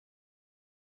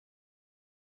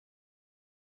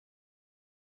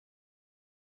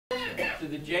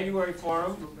after the January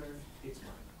forum,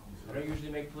 I don't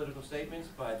usually make political statements,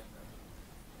 but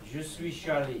je suis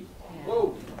Charlie.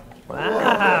 Whoa.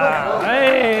 Wow.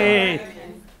 Hey.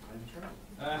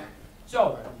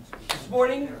 So this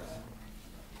morning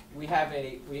we have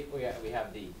the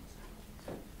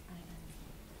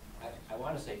I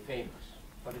want to say famous,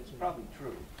 but it's probably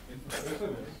true.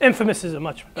 Infamous is a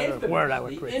much better word, I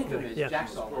would agree. Infamous Jack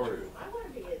Sullivan. I want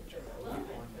to be infamous.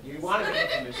 You want to be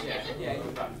infamous, yeah, you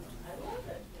got it.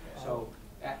 So,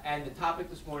 and the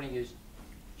topic this morning is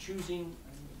choosing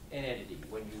an entity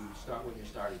when you're starting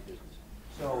business.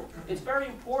 So it's very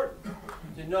important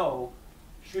to know,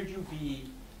 should you be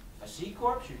a C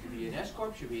Corp, should you be an S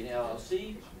Corp, should you be an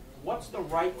LLC? What's the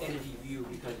right entity view,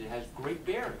 because it has great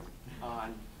bearing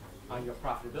on your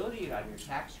profitability and on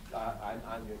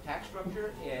your tax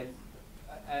structure and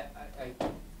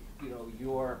you know,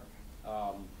 your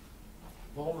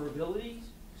vulnerabilities.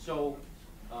 So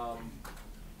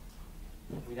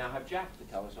we now have Jack to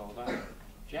tell us all about it.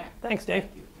 Jack. Thanks, Dave.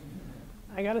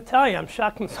 I got to tell you, I'm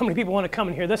shocked when so many people want to come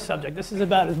and hear this subject. This is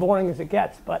about as boring as it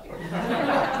gets, but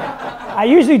I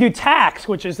usually do tax,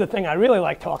 which is the thing I really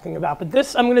like talking about. But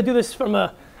this, I'm going to do this from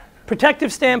a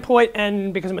protective standpoint,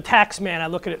 and because I'm a tax man, I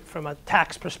look at it from a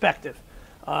tax perspective,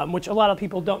 which a lot of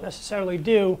people don't necessarily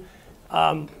do.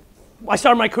 I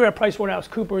started my career at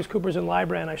PricewaterhouseCoopers and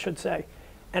Lybrand, I should say,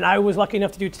 and I was lucky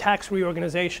enough to do tax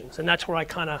reorganizations, and that's where I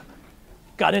kind of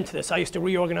got into this. I used to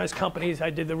reorganize companies.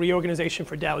 I did the reorganization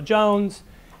for Dow Jones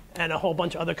and a whole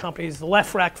bunch of other companies. The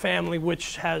Lefrak family,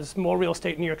 which has more real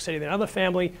estate in New York City than other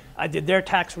family, I did their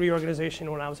tax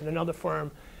reorganization when I was in another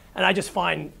firm. And I just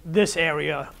find this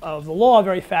area of the law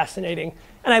very fascinating.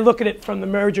 And I look at it from the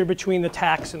merger between the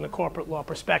tax and the corporate law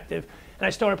perspective. And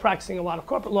I started practicing a lot of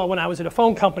corporate law when I was at a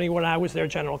phone company when I was their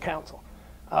general counsel.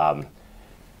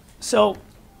 So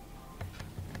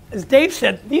as Dave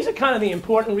said, these are kind of the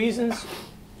important reasons.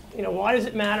 You know, why does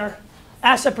it matter?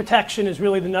 Asset protection is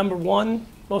really the #1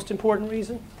 most important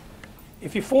reason.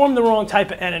 If you form the wrong type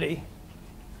of entity,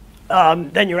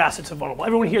 then your assets are vulnerable.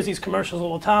 Everyone hears these commercials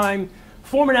all the time.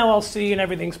 Form an LLC and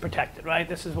everything's protected, right?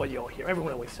 This is what you'll hear.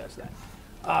 Everyone always says that.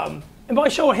 And by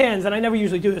show of hands, and I never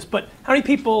usually do this, but how many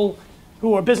people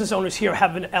who are business owners here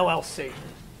have an LLC?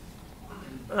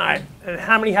 All right, and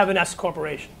how many have an S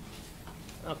corporation?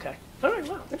 Okay. All right,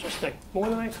 wow, interesting. More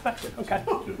than I expected. Okay.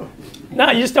 No,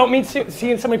 you just don't mean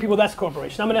seeing so many people with S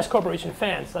corporation. I'm an S corporation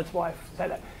fan, so that's why I say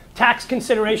that. Tax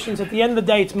considerations, at the end of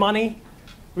the day, it's money.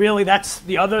 Really, that's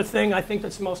the other thing I think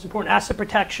that's the most important. Asset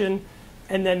protection,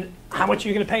 and then how much are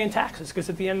you going to pay in taxes? Because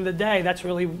at the end of the day, that's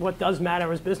really what does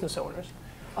matter as business owners.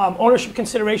 Ownership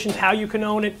considerations, how you can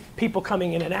own it, people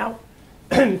coming in and out.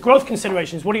 Growth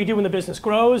considerations, what do you do when the business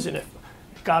grows? And if,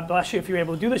 God bless you, if you're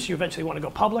able to do this, you eventually want to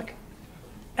go public.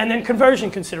 And then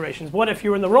conversion considerations. What if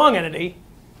you're in the wrong entity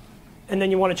and then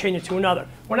you want to change it to another?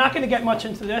 We're not going to get much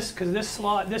into this because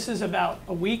this is about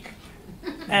a week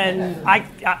and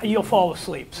you'll fall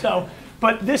asleep. So,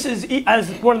 but this is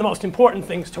as one of the most important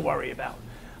things to worry about.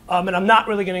 And I'm not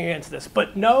really going to get into this.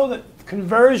 But know that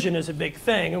conversion is a big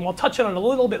thing. And we'll touch on it a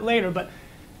little bit later. But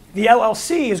the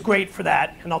LLC is great for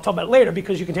that. And I'll talk about it later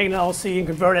because you can take an LLC and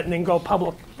convert it and then go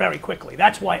public very quickly.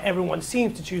 That's why everyone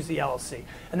seems to choose the LLC.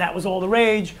 And that was all the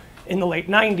rage in the late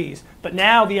 90s. But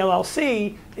now the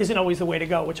LLC isn't always the way to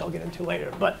go, which I'll get into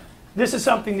later. But this is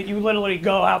something that you literally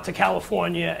go out to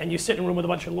California and you sit in a room with a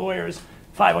bunch of lawyers,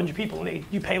 500 people, and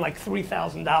you pay like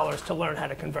 $3,000 to learn how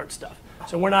to convert stuff.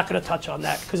 So we're not going to touch on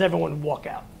that because everyone would walk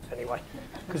out anyway,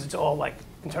 because it's all like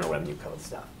Internal Revenue Code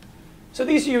stuff. So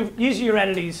these are your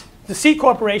entities. The C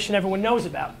corporation everyone knows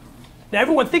about. Now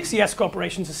everyone thinks the S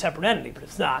corporation is a separate entity, but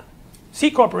it's not.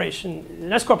 C corporation,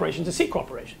 an S corporation is a C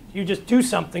corporation. You just do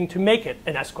something to make it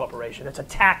an S corporation. It's a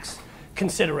tax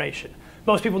consideration.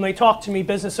 Most people, when they talk to me,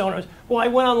 business owners, well, I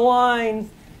went online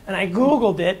and I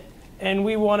Googled it, and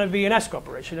we want to be an S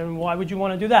corporation, and why would you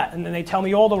want to do that? And then they tell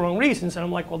me all the wrong reasons, and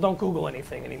I'm like, well, don't Google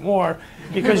anything anymore,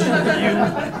 because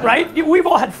right? We've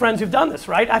all had friends who've done this,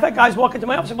 right? I've had guys walk into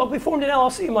my office and say, well, we formed an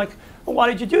LLC. I'm like, well, why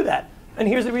did you do that? And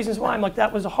here's the reasons why. I'm like,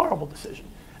 that was a horrible decision.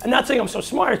 I'm not saying I'm so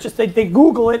smart, it's just they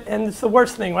Google it, and it's the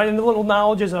worst thing, right? And the little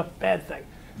knowledge is a bad thing.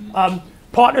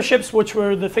 Partnerships, which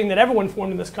were the thing that everyone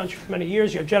formed in this country for many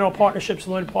years. You have general partnerships,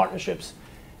 limited partnerships,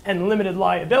 and limited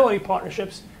liability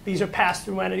partnerships. These are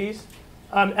pass-through entities.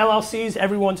 LLCs,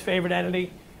 everyone's favorite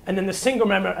entity. And then the single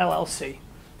member LLC.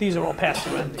 These are all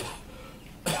pass-through entities.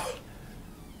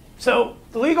 So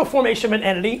the legal formation of an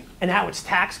entity and how it's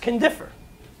taxed can differ.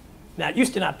 Now, it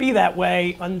used to not be that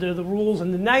way under the rules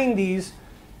in the 90s.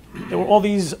 There were all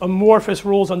these amorphous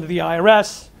rules under the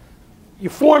IRS. You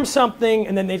form something,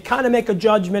 and then they'd kind of make a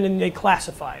judgment, and they'd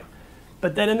classify it.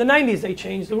 But then in the 90s, they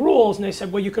changed the rules, and they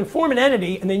said, well, you can form an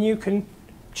entity, and then you can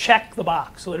check the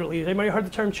box, literally. Has anybody heard the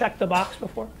term check the box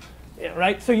before? Yeah,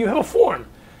 right? So you have a form,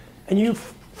 and you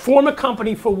form a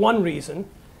company for one reason,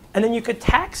 and then you could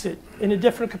tax it in a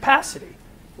different capacity,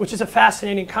 which is a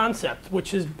fascinating concept,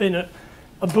 which has been a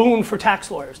boon for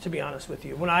tax lawyers, to be honest with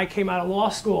you. When I came out of law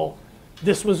school,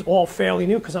 this was all fairly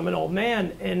new because I'm an old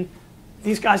man, and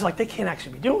these guys, like, they can't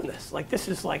actually be doing this. Like, this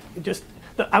is like just,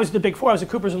 I was the Big Four, I was at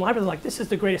Coopers and Lybrand, like, this is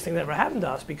the greatest thing that ever happened to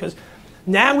us, because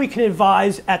now we can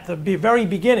advise at the very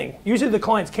beginning. Usually the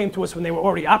clients came to us when they were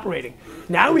already operating.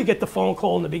 Now we get the phone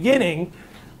call in the beginning,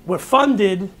 we're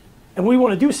funded, and we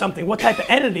want to do something, what type of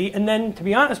entity, and then, to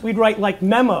be honest, we'd write like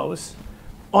memos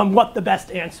on what the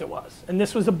best answer was. And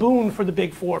this was a boon for the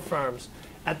Big Four firms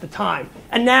at the time.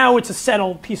 And now it's a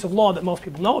settled piece of law that most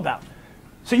people know about.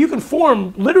 So you can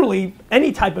form literally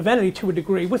any type of entity to a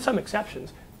degree, with some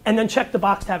exceptions, and then check the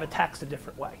box to have it taxed a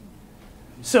different way.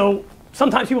 So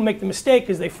sometimes people make the mistake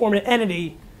is they form an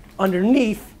entity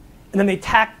underneath, and then they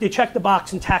check the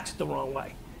box and tax it the wrong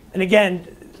way. And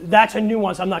again, that's a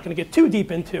nuance I'm not going to get too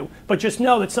deep into, but just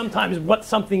know that sometimes what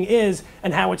something is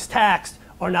and how it's taxed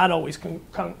are not always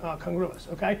congruous,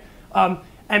 okay?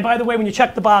 And by the way, when you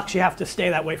check the box, you have to stay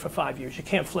that way for 5 years. You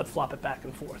can't flip-flop it back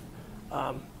and forth,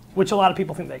 which a lot of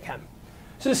people think they can.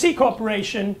 So the C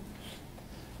corporation,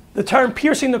 the term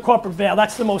piercing the corporate veil,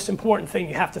 that's the most important thing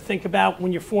you have to think about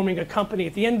when you're forming a company.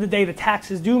 At the end of the day, the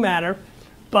taxes do matter,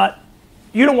 but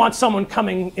you don't want someone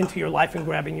coming into your life and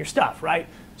grabbing your stuff, right?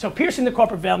 So piercing the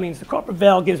corporate veil means the corporate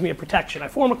veil gives me a protection. I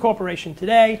form a corporation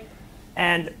today,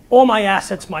 and all my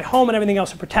assets, my home and everything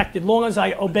else are protected as long as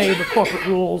I obey the corporate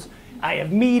rules. I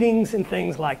have meetings and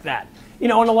things like that. You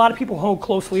know, and a lot of people who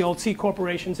closely hold C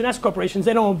corporations and S corporations,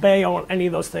 they don't obey on any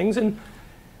of those things. And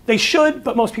they should,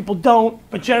 but most people don't.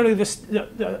 But generally,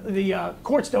 the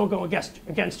courts don't go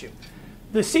against you.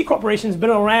 The C corporation has been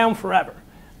around forever.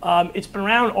 It's been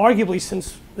around arguably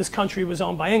since this country was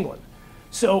owned by England.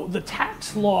 So the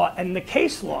tax law and the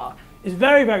case law is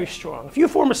very, very strong. If you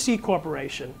form a C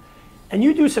corporation and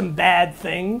you do some bad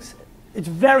things, it's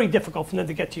very difficult for them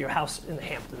to get to your house in the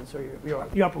Hamptons or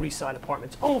your Upper East Side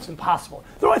apartment. It's almost impossible.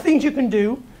 There are things you can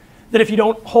do that if you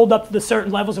don't hold up to the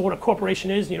certain levels of what a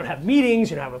corporation is, and you don't have meetings,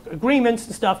 you don't have agreements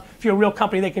and stuff, if you're a real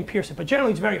company, they can pierce it. But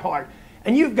generally, it's very hard.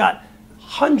 And you've got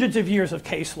hundreds of years of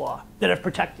case law that are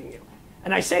protecting you.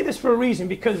 And I say this for a reason,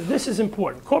 because this is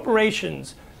important.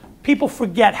 Corporations, people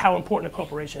forget how important a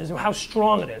corporation is and how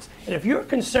strong it is. And if your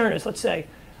concern is, let's say,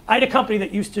 I had a company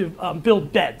that used to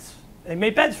build beds. They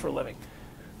made beds for a living.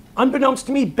 Unbeknownst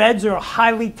to me, beds are a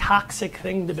highly toxic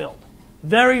thing to build.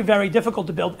 Very, very difficult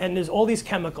to build, and there's all these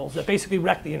chemicals that basically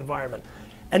wreck the environment.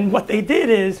 And what they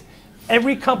did is,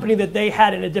 every company that they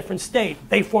had in a different state,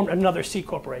 they formed another C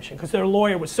corporation, because their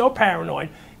lawyer was so paranoid,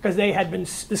 because they had been,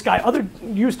 this guy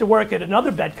used to work at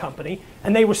another bed company,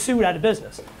 and they were sued out of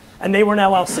business. And they were an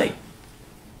LLC.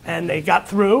 And they got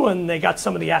through, and they got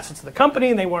some of the assets of the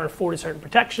company, and they weren't afforded certain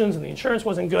protections, and the insurance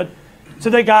wasn't good. So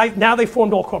now they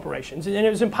formed all corporations, and it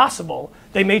was impossible.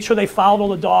 They made sure they followed all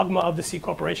the dogma of the C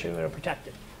corporation, and they were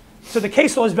protected. So the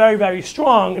case law is very, very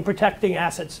strong in protecting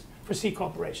assets for C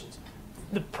corporations.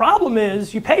 The problem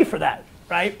is you pay for that,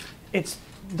 right? It's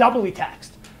doubly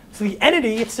taxed. So the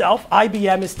entity itself,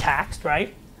 IBM, is taxed,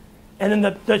 right? And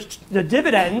then the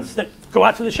dividends that go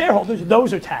out to the shareholders,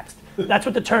 those are taxed. That's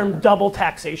what the term double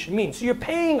taxation means. So you're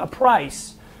paying a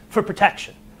price for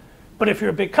protection. But if you're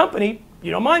a big company, you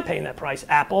don't mind paying that price.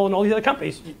 Apple and all these other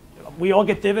companies, we all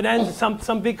get dividends at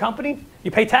some big company.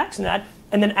 You pay tax on that.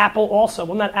 And then Apple also,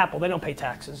 well, not Apple, they don't pay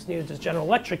taxes, neither does General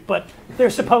Electric, but they're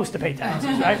supposed to pay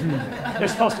taxes, right? They're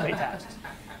supposed to pay taxes.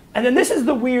 And then this is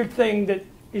the weird thing that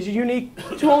is unique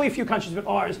to only a few countries but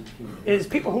ours, is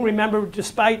people who remember,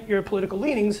 despite your political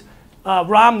leanings,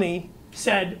 Romney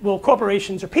said, well,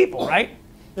 corporations are people, right?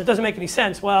 That doesn't make any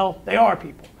sense. Well, they are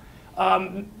people.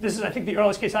 This is, I think, the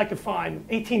earliest case I could find.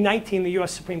 1819, the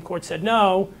US Supreme Court said,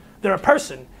 no, they're a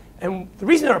person. And the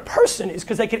reason they're a person is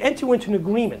because they can enter into an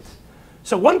agreement.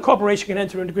 So one corporation can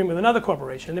enter into an agreement with another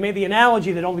corporation. And they made the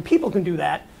analogy that only people can do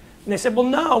that. And they said, well,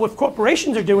 no, if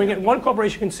corporations are doing it and one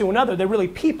corporation can sue another, they're really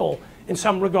people in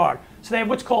some regard. So they have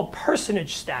what's called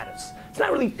personage status. It's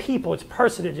not really people, it's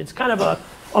personage. It's kind of a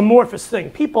amorphous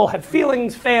thing. People have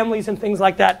feelings, families, and things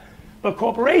like that. But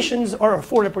corporations are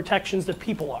afforded protections that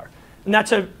people are. And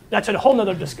that's a whole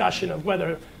other discussion of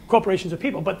whether corporations are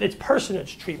people, but it's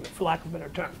personage treatment, for lack of a better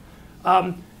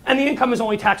term. And the income is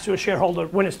only taxed to a shareholder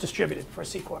when it's distributed for a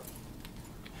C Corp.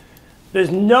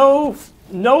 There's no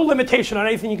limitation on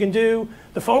anything you can do.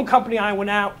 The phone company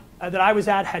that I was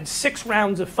at had 6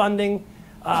 rounds of funding.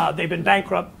 They've been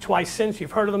bankrupt twice since.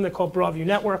 You've heard of them. They're called Broadview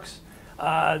Networks.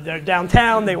 They're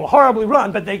downtown. They were horribly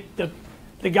run, but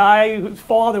the guy whose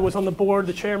father was on the board,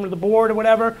 the chairman of the board or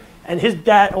whatever, and his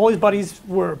dad, all his buddies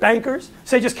were bankers,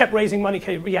 so they just kept raising money.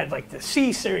 We had like the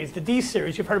C series, the D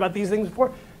series. You've heard about these things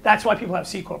before? That's why people have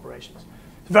C corporations.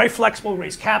 It's very flexible,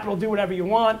 raise capital, do whatever you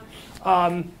want.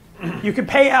 You can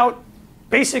pay out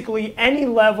basically any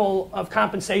level of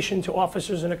compensation to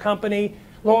officers in a company,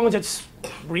 as long as it's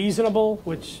reasonable,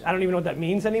 which I don't even know what that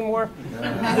means anymore.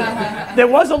 There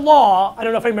was a law, I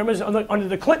don't know if anybody remembers, under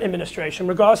the Clinton administration,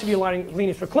 regardless if you're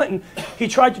leaning for Clinton, he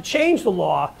tried to change the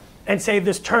law and say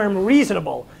this term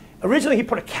reasonable. Originally, he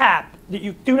put a cap that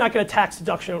you do not get a tax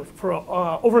deduction for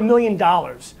over $1 million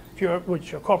if you're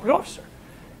a corporate officer.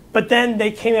 But then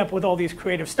they came up with all these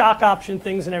creative stock option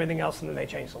things and everything else, and then they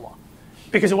changed the law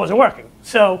because it wasn't working.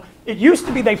 So it used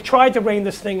to be they've tried to rein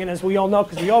this thing in, as we all know,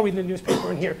 because we all read the newspaper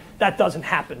in here, that doesn't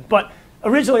happen. But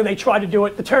originally they tried to do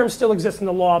it. The term still exists in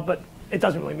the law, but it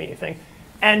doesn't really mean anything.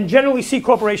 And generally, C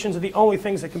corporations are the only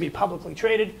things that can be publicly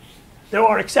traded. There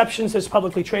are exceptions. There's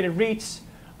publicly traded REITs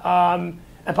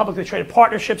and publicly traded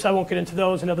partnerships. I won't get into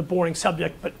those, another boring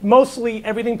subject. But mostly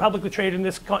everything publicly traded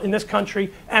in this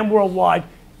country and worldwide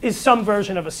is some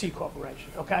version of a C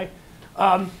corporation, okay?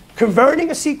 Converting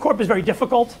a C corp is very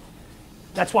difficult.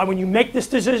 That's why when you make this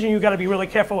decision, you've got to be really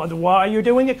careful on why you're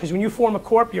doing it, because when you form a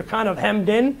corp, you're kind of hemmed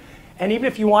in. And even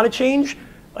if you want to change,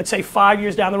 let's say 5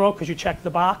 years down the road, because you checked the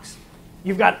box,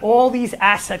 you've got all these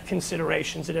asset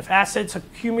considerations. And if assets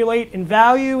accumulate in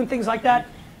value and things like that,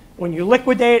 when you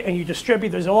liquidate and you distribute,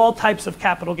 there's all types of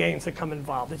capital gains that come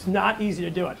involved. It's not easy to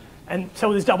do it. And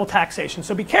so there's double taxation.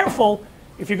 So be careful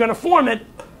if you're going to form it.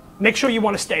 Make sure you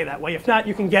want to stay that way. If not,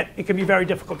 it can be very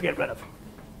difficult to get rid of.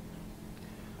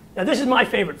 Now, this is my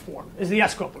favorite form, is the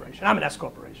S corporation. I'm an S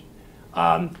corporation.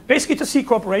 Basically, it's a C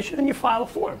corporation, and you file a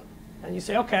form. And you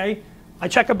say, okay, I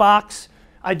check a box.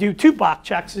 I do 2 box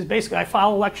checks. Is basically, I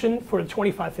file election for the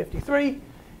 2553,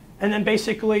 and then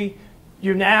basically,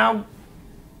 you're now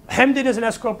hemmed in as an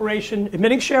S corporation.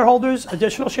 Admitting shareholders,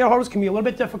 additional shareholders can be a little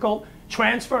bit difficult.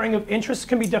 Transferring of interests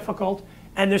can be difficult,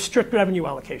 and there's strict revenue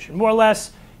allocation. More or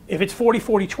less, if it's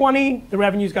 40-40-20, the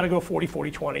revenue's got to go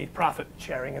 40-40-20, profit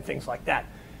sharing and things like that.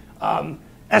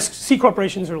 C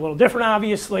corporations are a little different,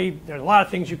 obviously. There's a lot of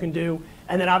things you can do.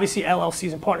 And then obviously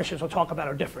LLCs and partnerships we'll talk about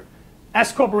are different.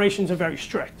 S corporations are very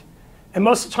strict. And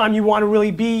most of the time you want to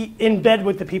really be in bed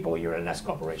with the people you're in an S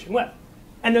corporation with.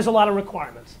 And there's a lot of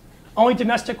requirements. Only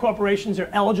domestic corporations or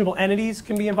eligible entities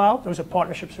can be involved. Those are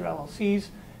partnerships or LLCs.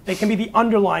 They can be the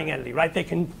underlying entity, right?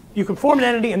 You can form an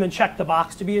entity and then check the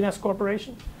box to be an S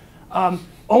corporation.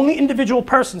 Only individual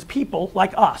persons, people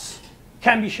like us,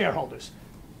 can be shareholders.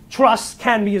 Trusts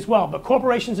can be as well, but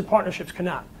corporations and partnerships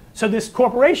cannot. So this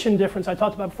corporation difference I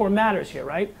talked about before matters here,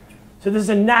 right? So this is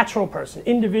a natural person,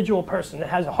 individual person that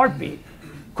has a heartbeat.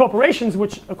 Corporations,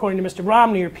 which according to Mr.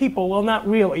 Romney are people, well, not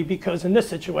really, because in this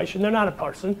situation, they're not a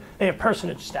person. They have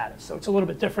personage status, so it's a little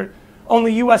bit different.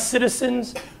 Only US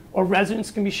citizens or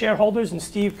residents can be shareholders, and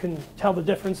Steve can tell the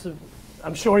difference.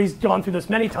 I'm sure he's gone through this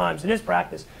many times in his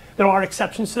practice. There are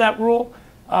exceptions to that rule.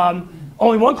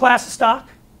 Only one class of stock,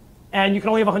 and you can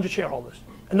only have 100 shareholders.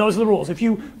 And those are the rules. If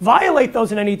you violate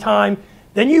those at any time,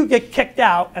 then you get kicked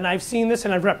out, and I've seen this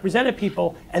and I've represented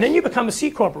people, and then you become a C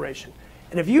corporation.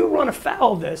 And if you run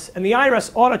afoul of this and the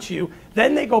IRS audits you,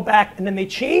 then they go back and then they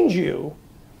change you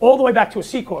all the way back to a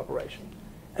C corporation.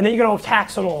 And then you're going to have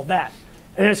tax on all of that.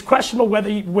 And it's questionable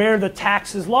where the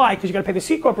taxes lie, because you've got to pay the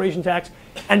C corporation tax,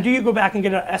 and do you go back and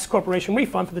get an S corporation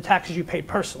refund for the taxes you paid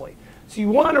personally? So you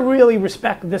want to really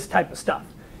respect this type of stuff.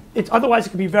 Otherwise,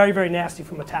 it could be very, very nasty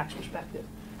from a tax perspective.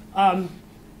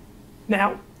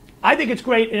 Now, I think it's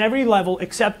great in every level,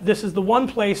 except this is the one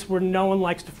place where no one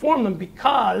likes to form them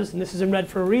because, and this is in red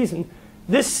for a reason,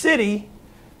 this city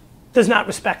does not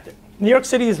respect it. New York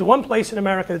City is the one place in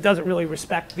America that doesn't really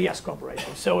respect the S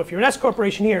corporation. So if you're an S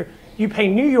corporation here, you pay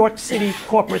New York City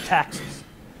corporate taxes.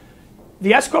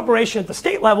 The S corporation at the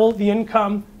state level, the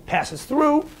income passes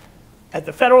through. At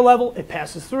the federal level, it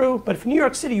passes through. But if New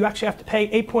York City, you actually have to pay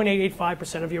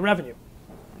 8.885% of your revenue.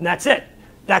 And that's it.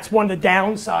 That's one of the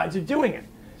downsides of doing it.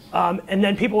 And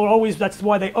then people are always, that's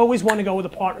why they always want to go with a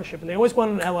partnership. And they always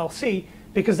want an LLC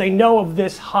because they know of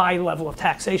this high level of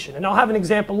taxation. And I'll have an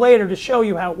example later to show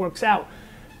you how it works out.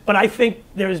 But I think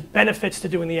there's benefits to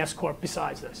doing the S corp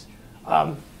besides this.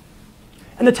 And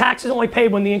the tax is only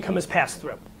paid when the income is passed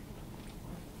through.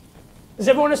 Does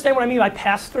everyone understand what I mean by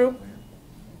pass through?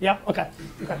 Yeah? Okay.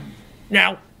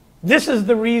 Now, this is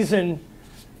the reason,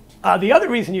 the other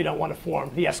reason you don't want to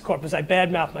form the S corp, as I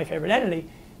badmouth my favorite entity,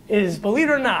 is, believe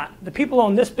it or not, the people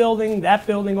own this building, that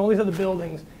building, all these other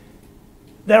buildings,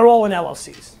 they're all in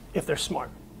LLCs, if they're smart.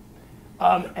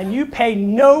 and you pay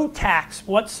no tax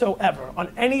whatsoever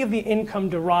on any of the income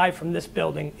derived from this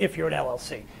building if you're an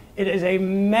LLC. It is a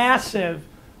massive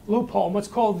loophole in what's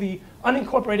called the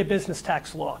unincorporated business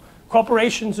tax law.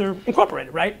 Corporations are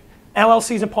incorporated, right?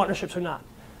 LLCs and partnerships are not.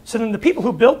 So then the people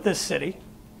who built this city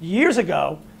years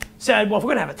ago said, well, if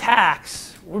we're going to have a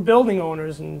tax, we're building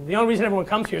owners, and the only reason everyone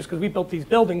comes here is because we built these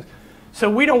buildings, so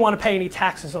we don't want to pay any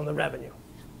taxes on the revenue.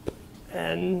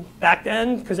 And back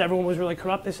then, because everyone was really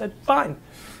corrupt, they said, fine.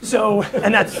 So,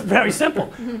 and that's very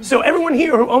simple. So everyone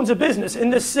here who owns a business in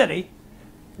this city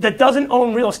that doesn't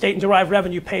own real estate and derive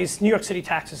revenue pays New York City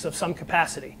taxes of some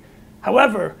capacity.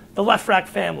 However, the Lefrak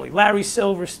family, Larry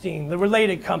Silverstein, the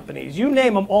related companies, you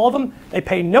name them, all of them, they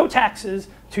pay no taxes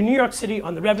to New York City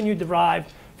on the revenue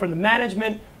derived from the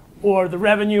management or the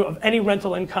revenue of any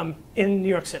rental income in New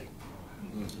York City.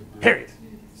 Period.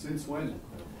 Since when?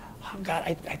 Oh God,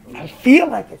 I feel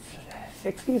like it's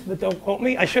 60s, but don't quote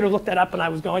me. I should have looked that up and I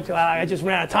was going to. I just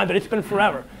ran out of time, but it's been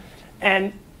forever.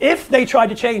 And if they tried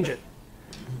to change it,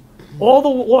 all the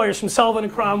lawyers from Sullivan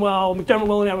and Cromwell, McDermott,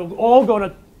 Will, would all go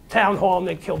to town hall and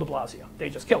they'd kill de Blasio. They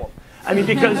just kill him. I mean,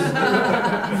 because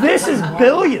this is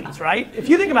billions, right? If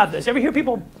you think about this, ever hear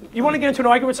people, you want to get into an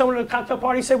argument with someone at a cocktail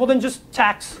party, say, well, then just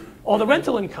tax all the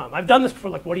rental income. I've done this before,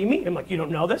 like, what do you mean? I'm like, you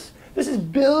don't know this? This is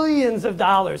billions of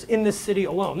dollars in this city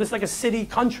alone. This is like a city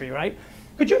country, right?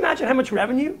 Could you imagine how much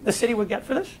revenue the city would get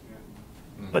for this?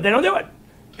 But they don't do it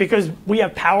because we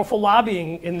have powerful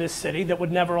lobbying in this city that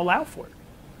would never allow for it.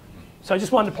 So I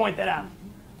just wanted to point that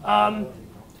out.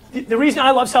 The reason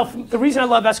I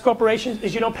love S corporations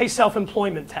is you don't pay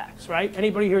self-employment tax, right?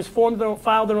 Anybody here has filed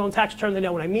their own tax return, they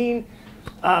know what I mean.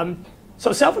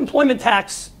 So self-employment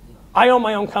tax, I own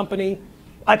my own company.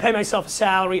 I pay myself a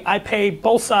salary. I pay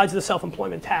both sides of the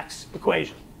self-employment tax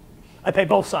equation. I pay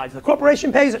both sides. The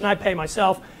corporation pays it and I pay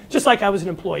myself, just like I was an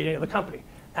employee of the company.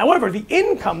 However, the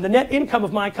income, the net income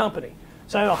of my company,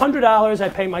 so I have $100, I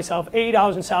pay myself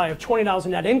 $80 in salary, I have $20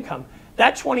 in net income.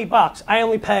 That $20, I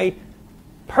only pay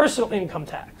personal income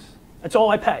tax. That's all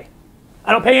I pay.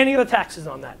 I don't pay any of the taxes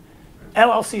on that.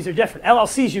 LLCs are different.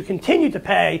 LLCs, you continue to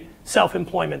pay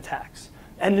self-employment tax.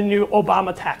 And the new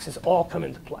Obama taxes all come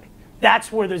into play.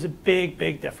 That's where there's a big,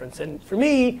 big difference. And for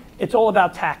me, it's all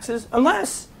about taxes,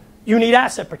 unless you need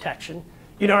asset protection.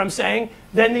 You know what I'm saying?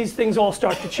 Then these things all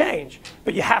start to change.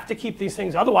 But you have to keep these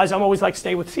things. Otherwise, I'm always like,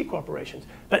 stay with C corporations.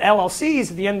 But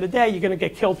LLCs, at the end of the day, you're going to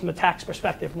get killed from a tax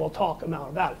perspective, and we'll talk more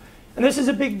about it. And this is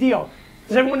a big deal.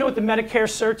 Does everyone know what the Medicare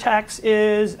surtax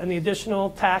is and the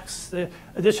additional tax, the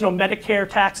additional Medicare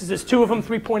taxes? There's two of them,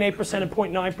 3.8% and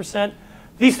 0.9%.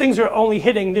 These things are only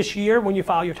hitting this year when you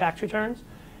file your tax returns.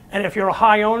 And if you're a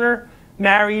high owner,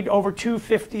 married over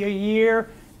 $250 a year,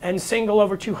 and single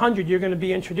over 200, you're going to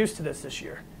be introduced to this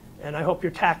year. And I hope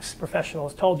your tax professional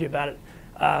has told you about it.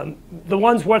 The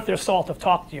ones worth their salt have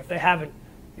talked to you. If they haven't,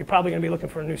 you're probably going to be looking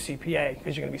for a new CPA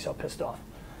because you're going to be so pissed off,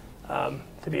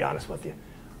 to be honest with you.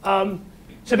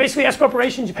 So basically, S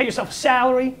corporations, you pay yourself a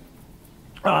salary.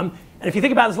 And if you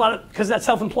think about it, there's a lot of, because that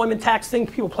self-employment tax thing,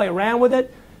 people play around with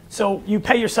it. So you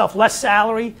pay yourself less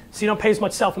salary, so you don't pay as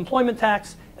much self-employment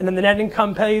tax. And then the net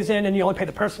income pays in, and you only pay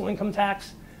the personal income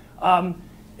tax.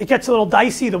 It gets a little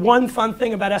dicey. The one fun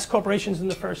thing about S corporations in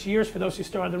the first years, for those who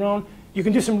started their own, you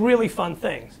can do some really fun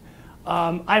things.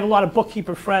 I have a lot of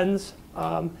bookkeeper friends,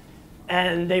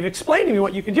 and they've explained to me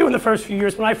what you can do in the first few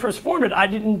years. When I first formed it, I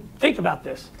didn't think about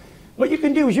this. What you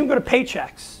can do is you can go to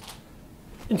Paychecks.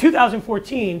 In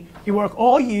 2014, you work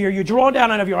all year, you draw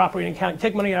down out of your operating account, you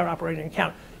take money out of your operating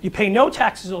account, you pay no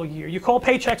taxes all year. You call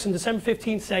Paychecks on December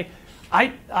 15th, say, I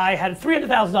had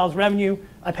 $300,000 revenue,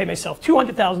 I pay myself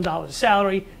 $200,000 of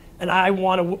salary, and I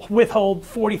want to withhold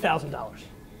 $40,000.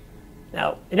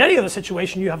 Now, in any other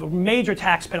situation, you have a major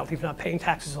tax penalty for not paying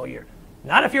taxes all year.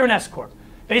 Not if you're an S corp.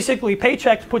 Basically,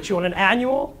 Paychecks puts you on an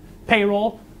annual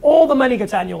payroll, all the money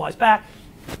gets annualized back,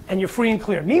 and you're free and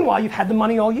clear. Meanwhile, you've had the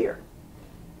money all year.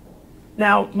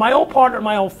 Now, my old partner at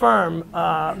my old firm,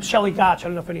 Shelly Gotch, I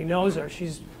don't know if anyone knows her.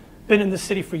 She's been in this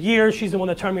city for years. She's the one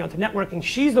that turned me on to networking.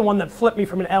 She's the one that flipped me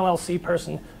from an LLC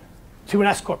person to an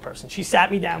S corp person. She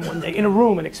sat me down one day in a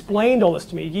room and explained all this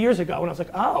to me years ago. And I was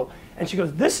like, oh. And she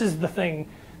goes, this is the thing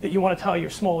that you want to tell your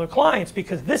smaller clients,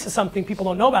 because this is something people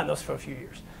don't know about in those for a few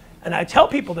years. And I tell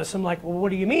people this. I'm like, well, what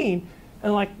do you mean? And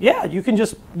I'm like, yeah, you can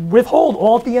just withhold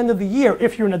all at the end of the year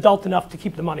if you're an adult enough to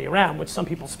keep the money around, which some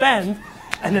people spend,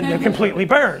 and then they're completely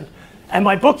burned. And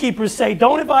my bookkeepers say,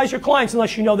 don't advise your clients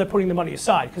unless you know they're putting the money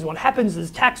aside. Because what happens is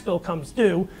tax bill comes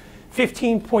due,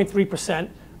 15.3%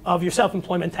 of your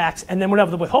self-employment tax, and then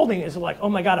whatever the withholding is, like, oh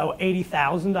my God, I owe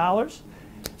 $80,000.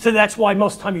 So that's why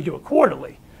most of the time you do it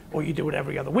quarterly, or you do it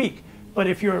every other week. But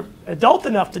if you're adult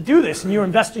enough to do this and you're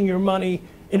investing your money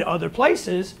in other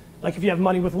places, like if you have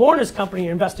money with Lorna's company,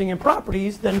 you're investing in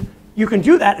properties, then you can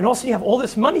do that. And also you have all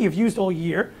this money you've used all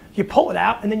year, you pull it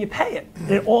out and then you pay it.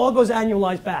 And it all goes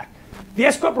annualized back. The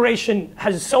S Corporation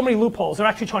has so many loopholes. They're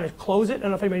actually trying to close it. I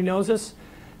don't know if anybody knows this.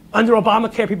 Under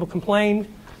Obamacare, people complained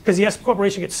because the S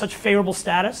Corporation gets such favorable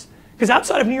status. Because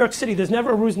outside of New York City, there's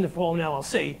never a reason to form an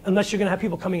LLC unless you're going to have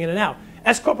people coming in and out.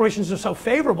 S corporations are so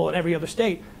favorable in every other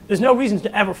state, there's no reason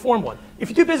to ever form one. If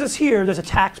you do business here, there's a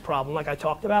tax problem, like I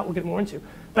talked about, we'll get more into.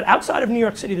 But outside of New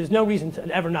York City, there's no reason to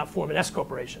ever not form an S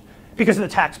corporation because of the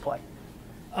tax play.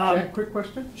 Quick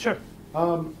question? Sure.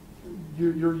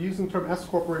 You're using the term S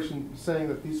corporation, saying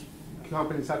that these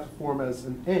companies have to form as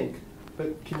an Inc.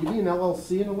 But can you be an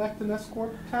LLC and elect an S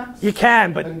corp tax? You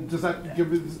can, but and does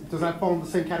that fall in the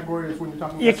same category as when you're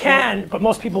talking about you can, but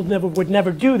most people would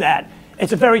never do that.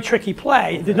 It's a very tricky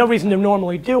play. There's no reason to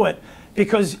normally do it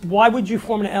because why would you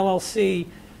form an LLC?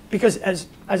 Because as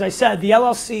I said, the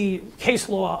LLC case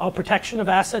law of protection of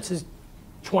assets is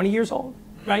 20 years old,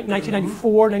 right?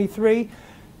 1994, 93.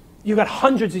 You got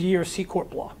hundreds of years C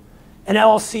corp law. And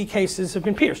LLC cases have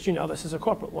been pierced. You know this as a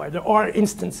corporate lawyer. There are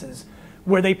instances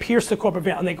where they pierce the corporate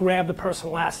veil and they grab the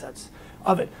personal assets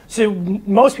of it. So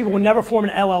most people would never form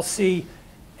an LLC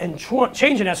and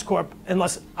change an S corp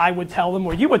unless I would tell them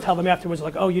or you would tell them afterwards,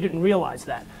 like, oh, you didn't realize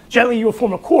that. Generally, you will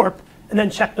form a corp and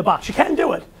then check the box. You can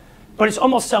do it, but it's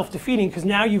almost self-defeating because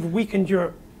now you've weakened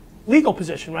your legal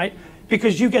position, right?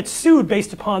 Because you get sued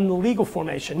based upon the legal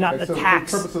formation, not the tax.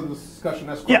 For the purpose of this discussion,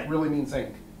 S corp really means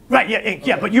Inc. Right, yeah, Inc.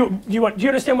 Yeah, but do you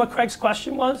understand what Craig's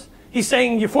question was? He's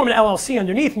saying you form an LLC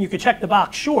underneath and you could check the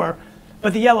box, sure,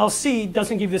 but the LLC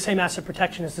doesn't give you the same asset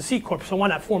protection as the C corp, so why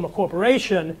not form a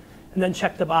corporation and then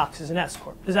check the box as an S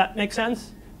corp? Does that make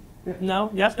sense? Yeah. No?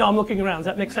 Yes? No, I'm looking around. Does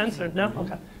that make sense or no?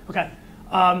 Okay.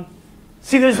 Okay.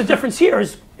 See, there's a difference here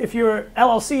is if you're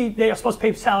LLC, they are supposed to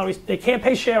pay salaries. They can't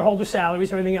pay shareholder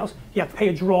salaries or anything else. You have to pay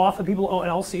a draw for people who own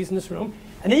LLCs in this room.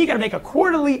 And then you got to make a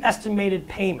quarterly estimated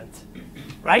payment,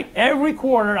 right? Every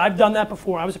quarter, I've done that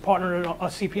before. I was a partner at a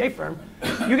CPA firm.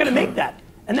 You're going to make that.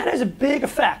 And that has a big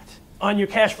effect on your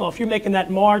cash flow if you're making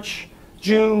that March,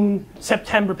 June,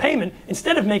 September payment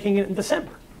instead of making it in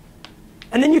December.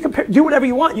 And then you can do whatever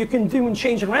you want. You can do and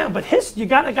change it around. But you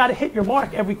got to hit your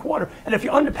mark every quarter. And if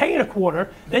you're underpaying a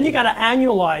quarter, then you got to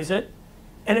annualize it.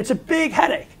 And it's a big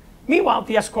headache. Meanwhile, at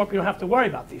the S corp, you don't have to worry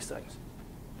about these things.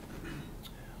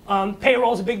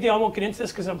 Payroll is a big deal. I won't get into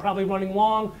this because I'm probably running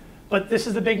long. But this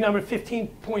is the big number,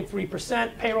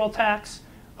 15.3% payroll tax.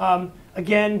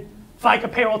 Again,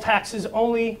 FICA payroll tax is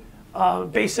only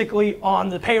basically on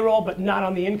the payroll, but not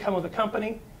on the income of the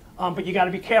company. But you got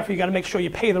to be careful. You got to make sure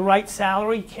you pay the right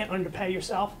salary. You can't underpay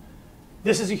yourself.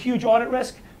 This is a huge audit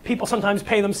risk. People sometimes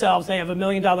pay themselves. They have $1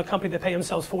 million company. They pay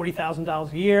themselves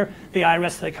 $40,000 a year. The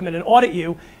IRS, they come in and audit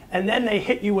you, and then they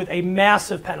hit you with a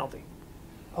massive penalty.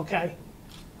 Okay?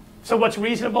 So what's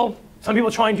reasonable? Some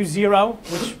people try and do zero,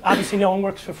 which obviously no one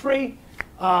works for free.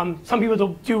 Some people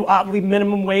do oddly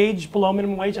minimum wage, below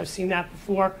minimum wage. I've seen that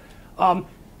before.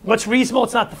 What's reasonable?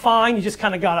 It's not defined. You just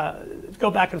kind of got to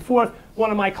go back and forth. One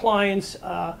of my clients,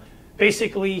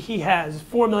 basically, he has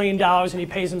 $4 million and he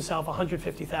pays himself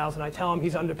 $150,000. I tell him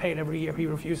he's underpaid every year. He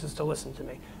refuses to listen to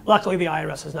me. Luckily, the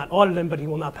IRS has not audited him, but he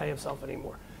will not pay himself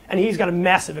anymore. And he's got a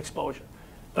massive exposure.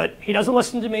 But he doesn't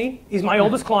listen to me. He's my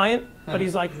oldest client, but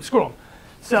he's like, screw him.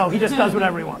 So he just does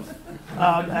whatever he wants.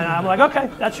 And I'm like, okay,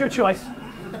 that's your choice.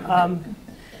 I'll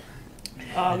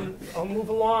move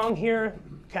along here.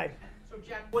 Okay. So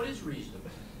Jack, what is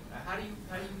reasonable? How do you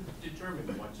determine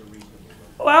what's a reasonable?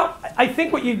 Well, I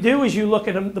think what you do is you look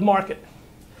at the market.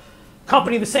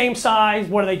 Company the same size,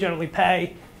 what do they generally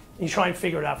pay? And you try and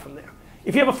figure it out from there.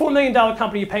 If you have a $4 million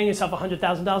company, you're paying yourself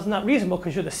 $100,000, it's not reasonable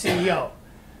because you're the CEO.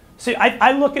 So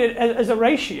I look at it as a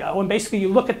ratio, and basically you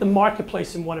look at the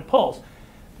marketplace and what it pulls.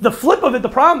 The flip of it, the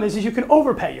problem is you can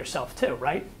overpay yourself too,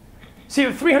 right? So you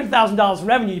have $300,000 in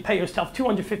revenue, you pay yourself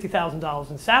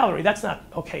 $250,000 in salary. That's not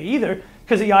okay either,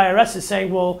 because the IRS is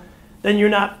saying, well, then you're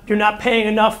not paying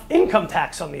enough income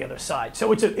tax on the other side.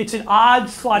 So it's an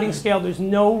odd sliding scale. There's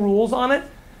no rules on it,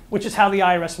 which is how the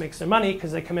IRS makes their money,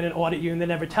 because they come in and audit you and they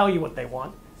never tell you what they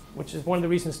want, which is one of the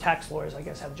reasons tax lawyers, I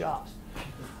guess, have jobs.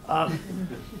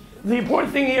 The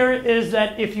important thing here is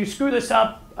that if you screw this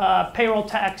up, payroll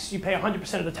tax, you pay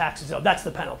 100% of the taxes. That's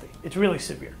the penalty. It's really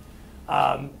severe.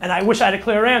 And I wish I had a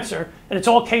clear answer. And it's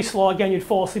all case law. Again, you'd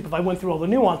fall asleep if I went through all the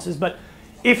nuances. But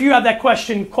if you have that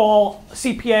question, call a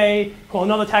CPA, call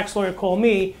another tax lawyer, call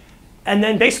me. And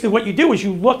then basically what you do is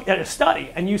you look at a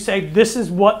study and you say, this is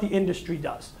what the industry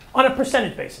does. On a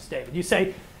percentage basis, David. You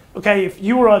say, okay, if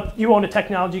you own a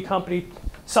technology company,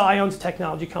 Cy owns a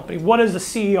technology company. What does the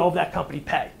CEO of that company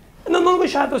pay? And then as long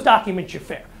as you have those documents, you're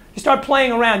fair. You start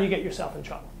playing around, you get yourself in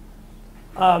trouble.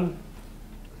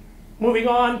 Moving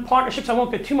on, partnerships, I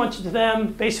won't get too much into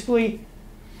them. Basically,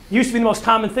 used to be the most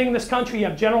common thing in this country. You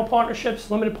have general partnerships,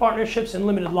 limited partnerships, and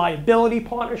limited liability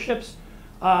partnerships.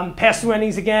 Pass-through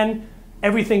entities, again,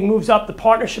 everything moves up. The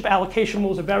partnership allocation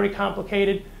rules are very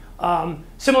complicated.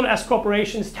 Similar to S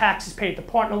corporations, tax is paid at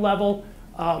the partner level.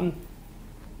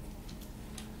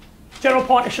 General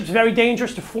partnerships are very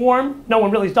dangerous to form. No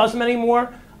one really does them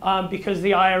anymore because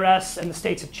the IRS and the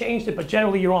states have changed it, but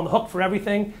generally you're on the hook for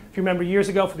everything. If you remember years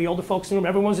ago, for the older folks in the room,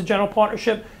 everyone was a general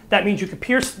partnership. That means you could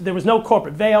pierce, there was no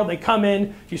corporate veil. They come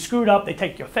in, if you screwed up, they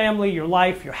take your family, your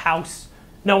life, your house.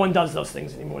 No one does those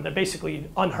things anymore. They're basically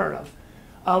unheard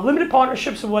of. Limited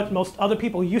partnerships are what most other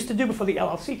people used to do before the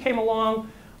LLC came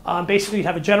along. Basically, you'd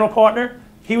have a general partner.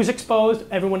 He was exposed.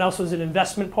 Everyone else was an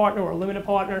investment partner or a limited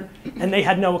partner, and they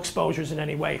had no exposures in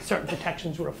any way. Certain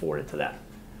protections were afforded to them.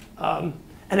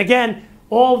 And again,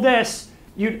 all this,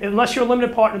 unless you're a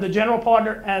limited partner, the general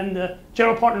partner and the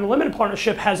limited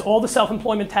partnership has all the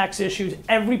self-employment tax issues.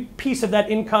 Every piece of that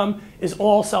income is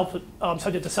all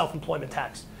subject to self-employment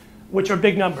tax, which are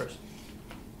big numbers.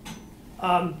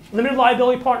 Limited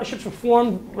liability partnerships were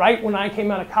formed right when I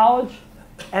came out of college,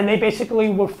 and they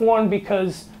basically were formed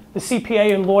because the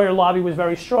CPA and lawyer lobby was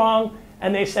very strong,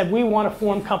 and they said, we want to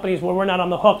form companies where we're not on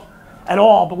the hook at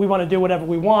all, but we want to do whatever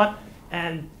we want.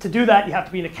 And to do that, you have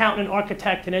to be an accountant, an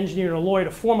architect, an engineer, and a lawyer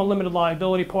to form a limited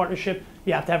liability partnership.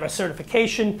 You have to have a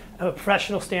certification, a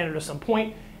professional standard at some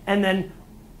point, and then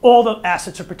all the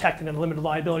assets are protected in a limited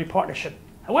liability partnership.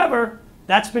 However,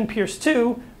 that's been pierced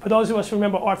too. For those of us who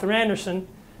remember Arthur Andersen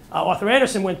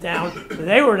went down,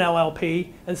 they were an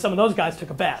LLP, and some of those guys took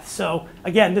a bath. So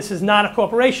again, this is not a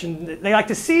corporation. They like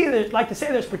to say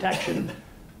there's protection,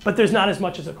 but there's not as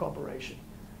much as a corporation.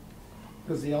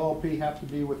 Does the LLP have to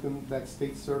be within that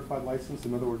state certified license?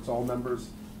 In other words, all members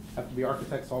have to be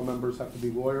architects, all members have to be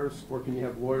lawyers, or can you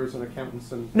have lawyers and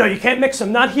accountants and? No, you can't mix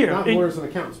them. Not here. Not lawyers and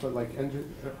accountants, but like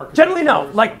architects. Generally, no.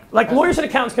 Like lawyers and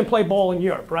accountants can play ball in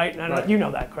Europe, right? And I don't know, you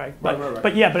know that, Craig. But, right.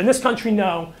 but yeah, but in this country,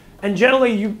 no. And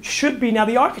generally, you should be. Now,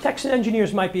 the architects and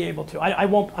engineers might be able to.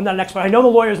 I'm not an expert. I know the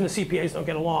lawyers and the CPAs don't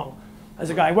get along. As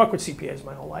a guy, I worked with CPAs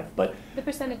my whole life, but the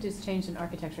percentages changed in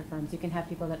architecture firms. You can have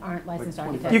people that aren't licensed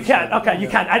architects. You can, okay, you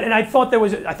can. And I thought there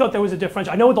was a difference.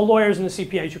 I know with the lawyers and the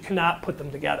CPAs, you cannot put them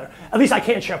together. At least I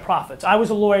can't share profits. I was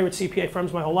a lawyer with CPA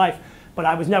firms my whole life, but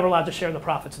I was never allowed to share in the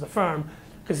profits of the firm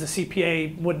because the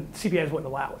CPAs wouldn't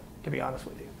allow it, to be honest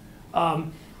with you.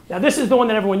 Now, this is the one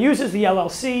that everyone uses, the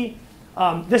LLC.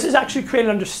 This is actually created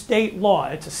under state law.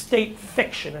 It's a state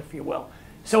fiction, if you will.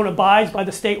 So it abides by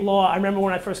the state law. I remember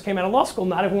when I first came out of law school,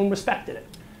 not everyone respected it,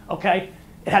 okay?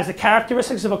 It has the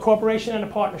characteristics of a corporation and a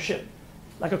partnership.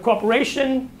 Like a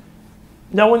corporation,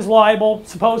 no one's liable,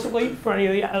 supposedly, for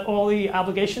all the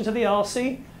obligations of the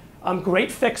LLC.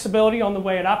 Great flexibility on the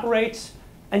way it operates,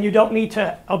 and you don't need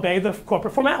to obey the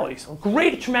corporate formalities.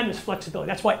 Great, tremendous flexibility.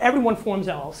 That's why everyone forms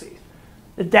LLCs.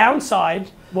 The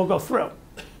downside will go through,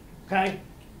 okay?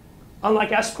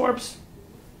 Unlike S-corps,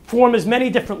 form as many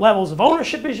different levels of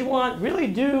ownership as you want, really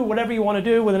do whatever you want to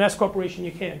do. With an S corporation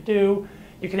you can't do.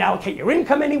 You can allocate your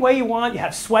income any way you want. You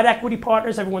have sweat equity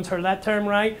partners. Everyone's heard of that term,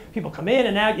 right? People come in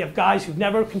and out. You have guys who've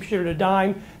never computed a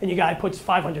dime, and your guy puts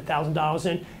 $500,000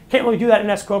 in. Can't really do that in an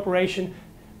S corporation.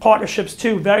 Partnerships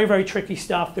too, very, very tricky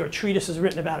stuff. There are treatises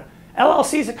written about it.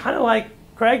 LLCs are kind of like,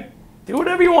 Craig, do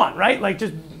whatever you want, right? Like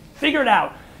just figure it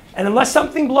out. And unless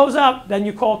something blows up, then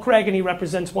you call Craig and he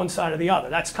represents one side or the other.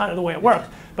 That's kind of the way it works.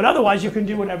 But otherwise, you can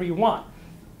do whatever you want.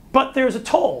 But there's a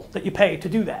toll that you pay to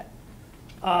do that.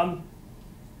 And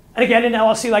again, in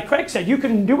LLC, like Craig said, you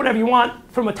can do whatever you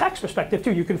want from a tax perspective,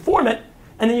 too. You can form it,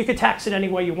 and then you can tax it any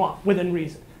way you want, within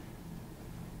reason.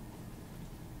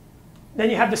 Then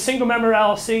you have the single-member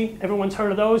LLC. Everyone's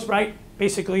heard of those, right?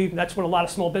 Basically, that's what a lot of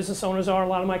small business owners are, a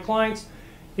lot of my clients.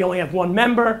 You only have one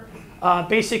member.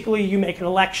 Basically, you make an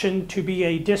election to be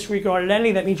a disregarded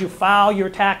entity. That means you file your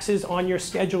taxes on your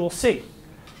Schedule C.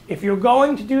 If you're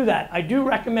going to do that, I do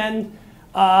recommend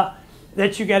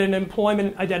that you get an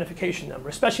employment identification number,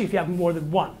 especially if you have more than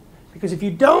one. Because if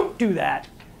you don't do that,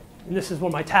 and this is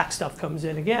where my tax stuff comes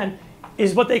in again,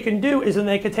 is what they can do is then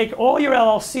they can take all your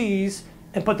LLCs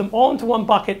and put them all into one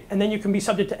bucket, and then you can be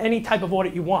subject to any type of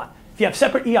audit you want. If you have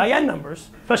separate EIN numbers,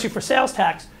 especially for sales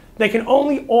tax, they can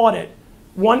only audit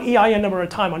one EIN number at a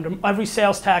time under every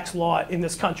sales tax law in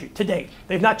this country to date.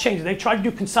 They've not changed it. They've tried to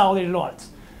do consolidated audits.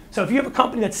 So if you have a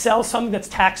company that sells something that's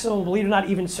taxable, believe it or not,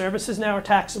 even services now are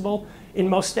taxable in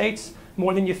most states,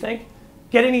 more than you think.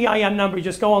 get an EIN number, you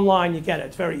just go online, you get it.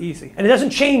 It's very easy. And it doesn't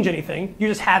change anything. You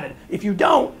just have it. If you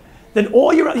don't, then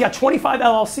you got 25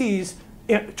 LLCs,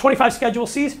 25 Schedule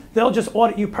Cs, they'll just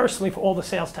audit you personally for all the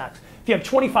sales tax. If you have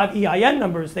 25 EIN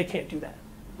numbers, they can't do that.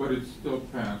 But it's still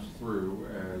passed through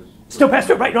as... Still passed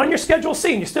through, right? On your Schedule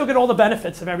C, and you still get all the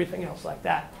benefits of everything else like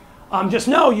that. Just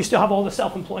know you still have all the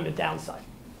self-employment downside.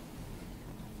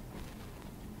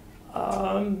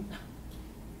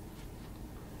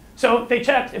 So they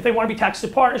checked if they want to be taxed as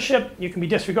a partnership, you can be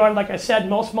disregarded. Like I said,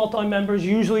 most multi-members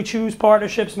usually choose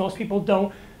partnerships. Most people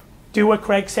don't do what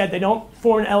Craig said. They don't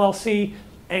form an LLC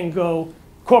and go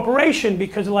corporation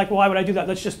because they're like, well, why would I do that?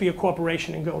 Let's just be a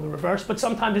corporation and go the reverse. But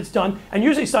sometimes it's done, and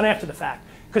usually it's done after the fact.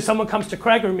 Because someone comes to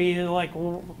Craig or me and they're like,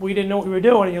 well, we didn't know what we were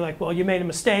doing. And you're like, well, you made a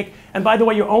mistake. And by the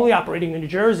way, you're only operating in New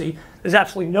Jersey. There's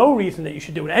absolutely no reason that you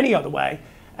should do it any other way.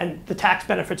 And the tax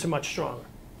benefits are much stronger.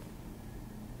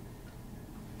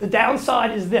 The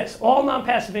downside is this. All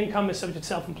non-passive income is subject to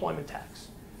self-employment tax.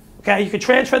 Okay, you could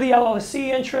transfer the LLC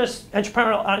interest,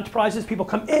 entrepreneurial enterprises, people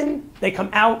come in, they come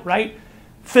out, right?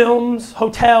 Films,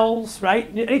 hotels,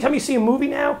 right? Anytime you see a movie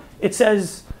now, it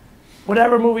says,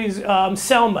 whatever movies,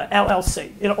 Selma,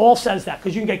 LLC. It all says that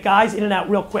because you can get guys in and out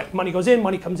real quick. Money goes in,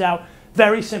 money comes out.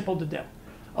 Very simple to do,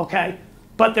 okay?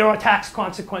 But there are tax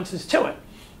consequences to it.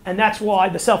 And that's why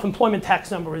the self-employment tax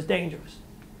number is dangerous,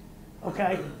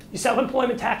 okay? Your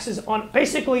self-employment taxes on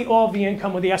basically all of the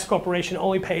income with the S corporation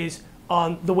only pays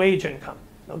on the wage income.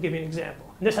 I'll give you an example.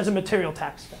 And this has a material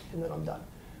tax effect, and then I'm done,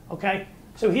 okay?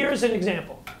 So here's an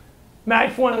example.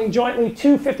 Married filing jointly,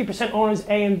 two 50% owners,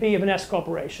 A and B of an S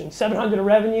corporation. 700 of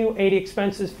revenue, 80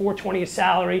 expenses, 420 of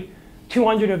salary,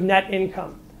 200 of net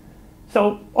income.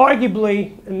 So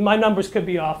arguably, and my numbers could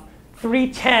be off,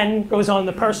 310 goes on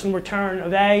the personal return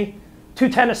of A,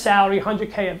 210 of salary,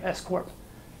 100K of S corp.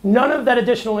 None of that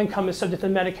additional income is subject to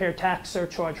the Medicare tax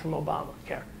surcharge from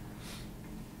Obamacare.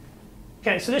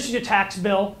 Okay, so this is your tax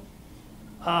bill.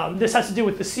 This has to do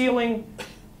with the ceiling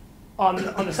on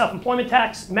the self-employment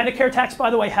tax. Medicare tax,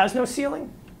 by the way, has no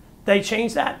ceiling. They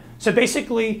changed that. So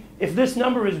basically, if this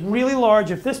number is really large,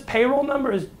 if this payroll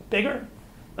number is bigger,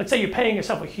 let's say you're paying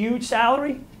yourself a huge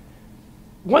salary,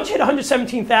 once you hit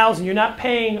 117,000, you're not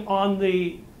paying on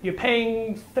the, you're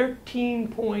paying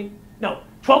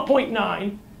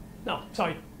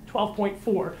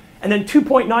 12.4, and then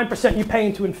 2.9% you pay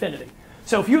into infinity.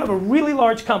 So if you have a really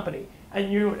large company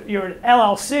and you're an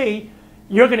LLC,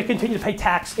 you're going to continue to pay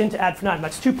tax into ad infinitum.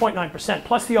 That's 2.9%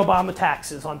 plus the Obama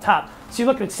taxes on top. So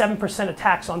you're looking at 7% of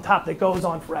tax on top that goes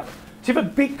on forever. So if you have a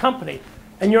big company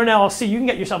and you're an LLC, you can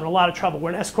get yourself in a lot of trouble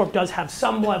where an S corp does have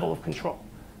some level of control.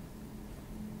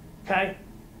 Okay?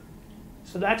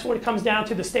 So that's what it comes down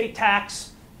to. The state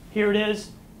tax, here it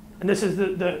is. And this is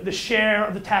the share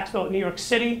of the tax bill at New York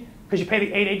City because you pay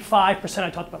the 885% I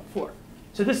talked about before.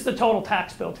 So this is the total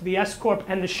tax bill to the S corp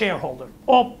and the shareholder,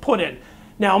 all put in.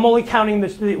 Now, I'm only counting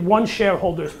the one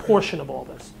shareholder's portion of all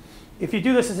this. If you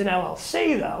do this as an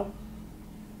LLC, though,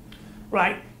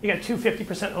 right, you got two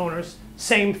 50% owners,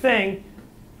 same thing.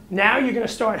 Now you're going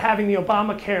to start having the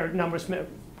Obamacare numbers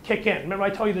kick in. Remember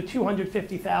I told you the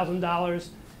 $250,000,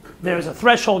 there's a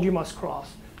threshold you must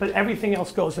cross, but everything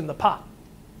else goes in the pot.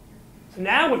 So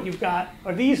now what you've got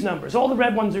are these numbers. All the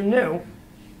red ones are new.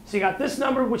 So you got this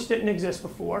number, which didn't exist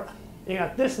before. You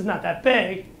got this is not that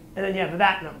big, and then you have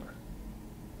that number.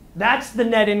 That's the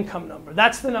net income number.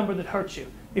 That's the number that hurts you.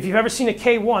 If you've ever seen a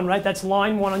K1, right, that's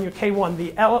line 1 on your K1.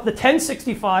 The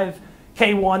 1065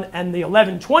 K1 and the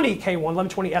 1120 K1,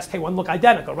 1120 SK1 look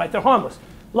identical, right? They're harmless.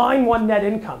 Line 1 net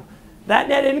income. That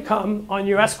net income on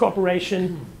your S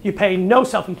corporation, you pay no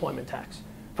self-employment tax.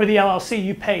 For the LLC,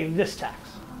 you pay this tax.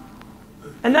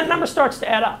 And that number starts to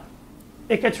add up.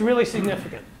 It gets really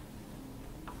significant.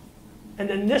 And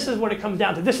then this is what it comes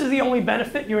down to. This is the only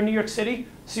benefit. You're in New York City,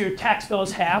 so your tax bill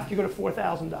is half. You go to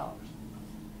 $4,000.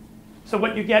 So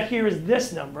what you get here is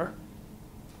this number.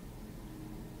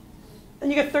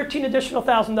 And you get $13 additional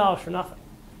 $1,000 for nothing.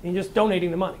 You're just donating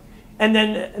the money. And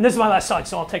then, and this is my last slide,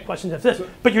 so I'll take questions after this.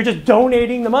 But you're just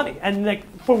donating the money. And like,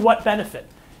 for what benefit?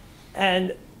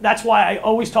 And that's why I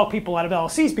always talk people out of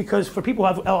LLCs, because for people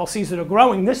who have LLCs that are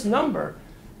growing, this number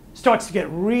starts to get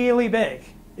really big.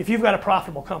 If you've got a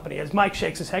profitable company, as Mike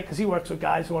shakes his head because he works with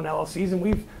guys who own LLCs,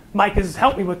 and Mike has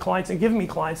helped me with clients and given me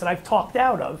clients that I've talked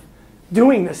out of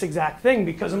doing this exact thing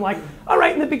because I'm like, all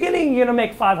right, in the beginning you're going to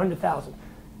make $500,000,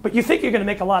 but you think you're going to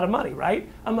make a lot of money, right?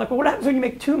 I'm like, well, what happens when you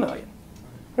make $2 million?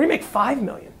 When you make $5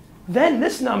 million? Then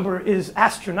this number is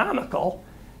astronomical,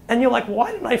 and you're like,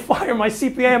 why didn't I fire my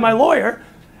CPA and my lawyer?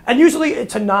 And usually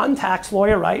it's a non-tax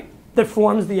lawyer, right, that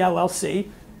forms the LLC.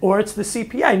 Or it's the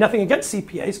CPA. Nothing against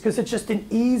CPAs, because it's just an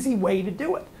easy way to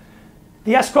do it.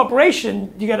 The S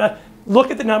corporation, you got to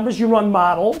look at the numbers, you run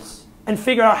models, and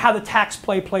figure out how the tax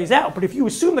play plays out. But if you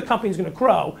assume the company is going to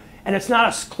grow, and it's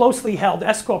not a closely held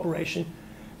S corporation,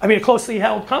 I mean a closely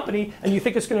held company, and you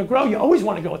think it's going to grow, you always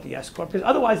want to go with the S corp, because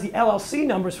otherwise the LLC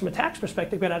numbers from a tax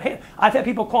perspective get out of hand. I've had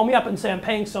people call me up and say, I'm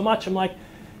paying so much. I'm like,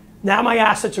 now my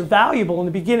assets are valuable. In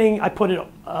the beginning, I put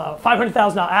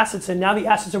 $500,000 assets in. Now the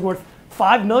assets are worth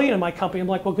 $5 million in my company. I'm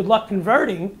like, well, good luck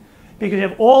converting, because you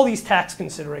have all these tax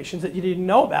considerations that you didn't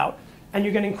know about, and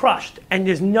you're getting crushed, and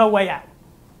there's no way out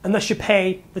unless you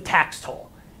pay the tax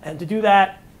toll. And to do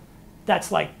that,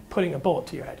 that's like putting a bullet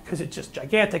to your head, because it's just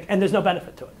gigantic, and there's no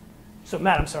benefit to it. So,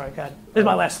 Matt, I'm sorry, go ahead. This is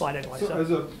my last slide anyway.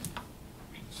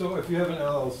 So if you have an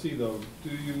LLC, though,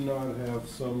 do you not have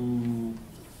some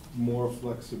more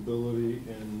flexibility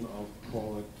in, I'll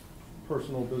call it,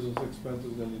 personal business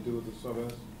expenses than you do with the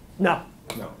sub-S? No.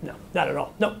 No. No, not at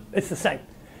all. No, it's the same.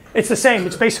 It's the same.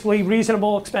 It's basically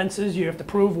reasonable expenses. You have to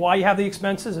prove why you have the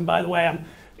expenses. And by the way, I'm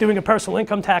doing a personal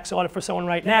income tax audit for someone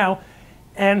right now,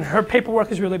 and her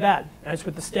paperwork is really bad, and it's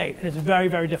with the state, and it's very,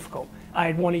 very difficult. I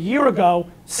had one a year ago,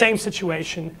 same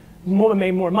situation,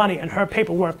 made more money, and her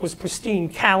paperwork was pristine,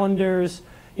 calendars,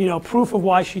 you know, proof of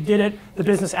why she did it, the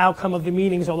business outcome of the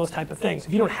meetings, all those type of things.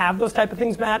 If you don't have those type of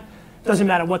things, Matt, it doesn't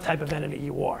matter what type of entity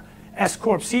you are. S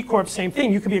Corp, C Corp, same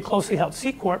thing. You could be a closely held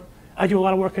C Corp. I do a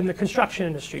lot of work in the construction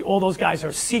industry. All those guys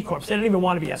are C Corps. They don't even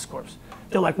want to be S Corps.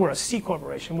 They're like, we're a C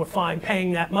corporation. We're fine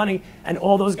paying that money, and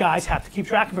all those guys have to keep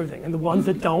track of everything. And the ones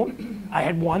that don't, I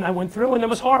had one I went through, and it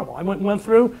was horrible. I went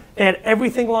through, they had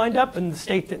everything lined up, and the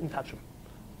state didn't touch them.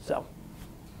 So.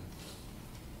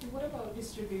 What about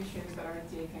distributions that are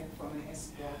taken from an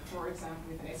S Corp? For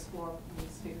example, if an S Corp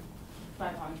needs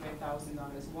 $500,000,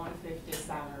 $150,000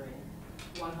 salary,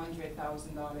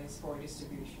 $100,000 for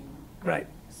distribution. Right.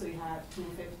 So you have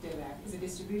 $250,000 left. Is a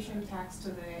distribution tax to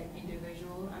the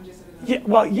individual? I'm just a little. Yeah,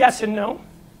 well, yes and no.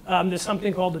 There's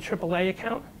something called the AAA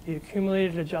account, the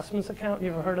Accumulated Adjustments Account.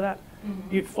 You ever heard of that?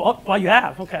 Mm-hmm. Well, you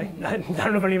have. Okay. I don't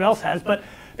know if anyone else has, but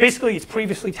basically it's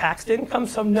previously taxed income.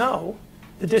 So no,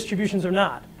 the distributions are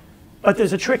not. But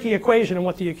there's a tricky equation in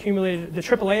what the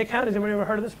AAA account. Has anybody ever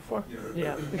heard of this before?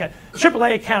 Yeah. Okay. The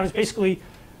AAA account is basically,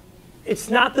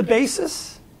 it's not the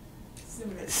basis.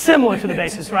 Similar to the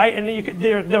basis, right? And you could,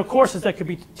 there are courses that could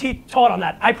be taught on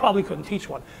that. I probably couldn't teach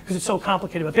one because it's so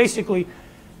complicated. But basically,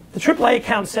 the AAA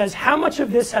account says how much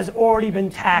of this has already been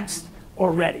taxed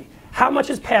already. How much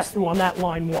is passed through on that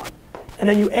line one? And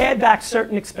then you add back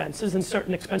certain expenses, and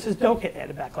certain expenses don't get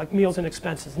added back, like meals and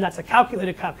expenses. And that's a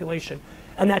calculated calculation.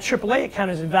 And that AAA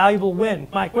account is invaluable when?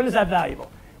 Mike, when is that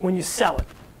valuable? When you sell it,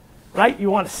 right?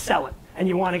 You want to sell it, and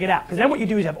you want to get out. Because then what you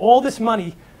do is you have all this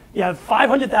money. You have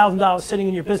 $500,000 sitting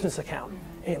in your business account,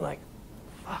 and you're like,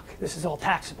 fuck, this is all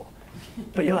taxable.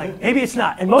 But you're like, maybe it's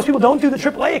not. And most people don't do the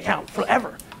AAA account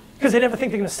forever because they never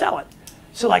think they're going to sell it.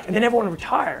 So like, and they never want to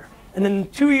retire. And then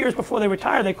 2 years before they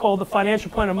retire, they call the financial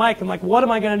planner Mike and like, what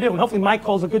am I going to do? And hopefully Mike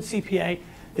calls a good CPA.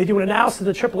 They do an analysis of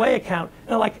the AAA account, and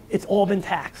they're like, it's all been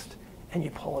taxed. And you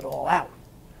pull it all out.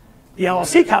 The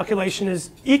LLC calculation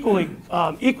is equally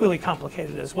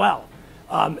complicated as well.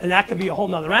 And that could be a whole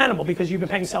nother animal because you've been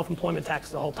paying self-employment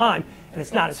tax the whole time, and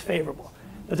it's not as favorable.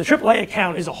 But the AAA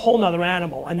account is a whole nother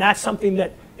animal, and that's something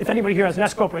that, if anybody here has an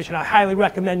S corporation, I highly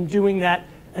recommend doing that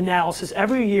analysis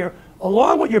every year,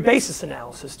 along with your basis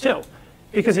analysis too.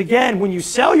 Because again, when you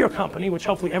sell your company, which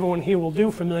hopefully everyone here will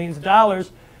do for millions of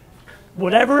dollars,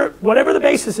 whatever the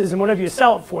basis is and whatever you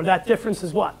sell it for, that difference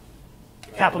is what?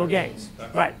 Capital gains,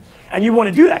 right? And you want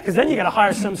to do that because then you got to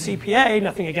hire some CPA,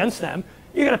 nothing against them.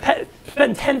 You're going to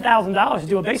spend $10,000 to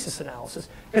do a basis analysis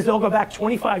because they'll go back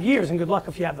 25 years, and good luck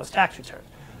if you have those tax returns.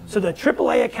 So the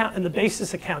AAA account and the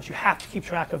basis accounts, you have to keep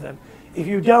track of them. If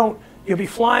you don't, you'll be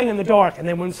flying in the dark, and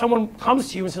then when someone comes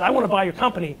to you and says, I want to buy your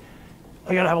company,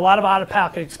 you're going to have a lot of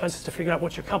out-of-pocket expenses to figure out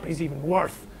what your company's even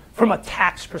worth from a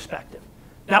tax perspective.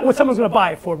 Not what someone's going to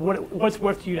buy it for, but what it's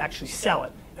worth to you to actually sell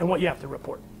it and what you have to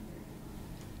report.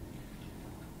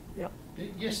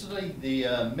 Yesterday,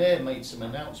 the mayor made some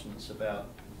announcements about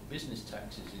business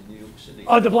taxes in New York City.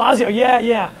 Oh, de Blasio,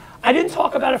 yeah. I didn't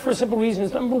talk about it for a simple reason.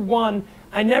 Number one,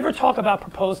 I never talk about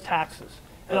proposed taxes.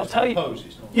 And I'll tell you.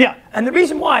 Yeah, and the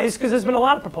reason why is because there's been a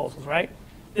lot of proposals, right?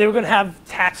 They were going to have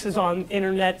taxes on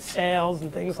internet sales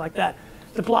and things like that.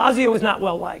 De Blasio is not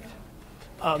well liked,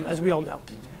 as we all know.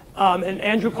 And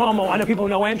Andrew Cuomo, I know people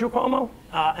know Andrew Cuomo,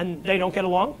 and they don't get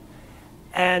along.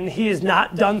 And he has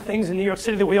not done things in New York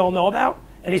City that we all know about,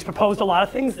 and he's proposed a lot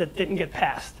of things that didn't get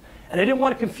passed. And I didn't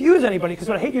want to confuse anybody, because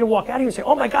I hate you to walk out here and say,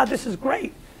 oh my God, this is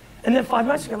great. And then 5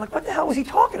 months ago, I'm like, what the hell was he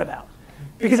talking about?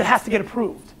 Because it has to get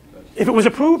approved. If it was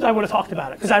approved, I would have talked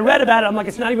about it. Because I read about it, I'm like,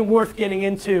 it's not even worth getting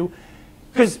into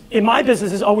because in my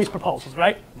business, it's always proposals,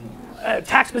 right?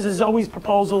 Tax business is always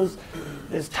proposals.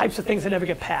 There's types of things that never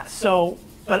get passed. So,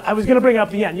 but I was going to bring it up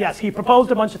at the end. Yes, he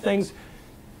proposed a bunch of things.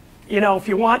 You know, if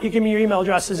you want, you give me your email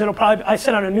addresses. It'll probably, I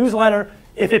sent out a newsletter.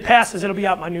 If it passes, it'll be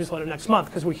out in my newsletter next month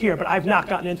because we're here, but I've not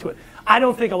gotten into it. I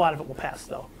don't think a lot of it will pass,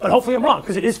 though. But hopefully I'm wrong,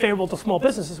 because it is favorable to small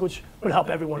businesses, which would help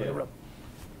everyone in the room.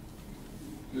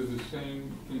 Do the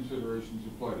same considerations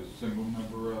apply to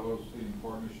single-member LLC and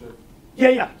partnership?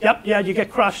 Yeah, you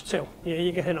get crushed, too. Yeah,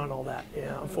 you get hit on all that,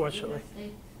 yeah, unfortunately.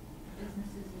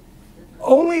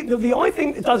 The only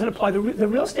thing that doesn't apply, the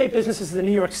real estate business is the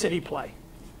New York City play.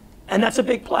 And that's a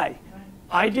big play.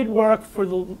 I did work for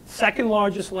the second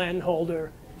largest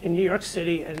landholder in New York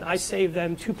City, and I saved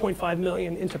them $2.5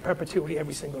 million into perpetuity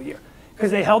every single year.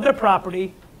 Because they held their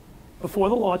property before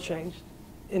the law changed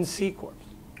in C Corps,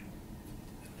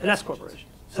 an S corporation.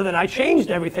 So then I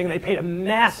changed everything, they paid a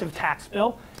massive tax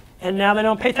bill, and now they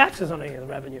don't pay taxes on any of the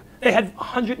revenue. They had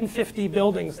 150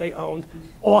 buildings they owned,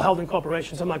 all held in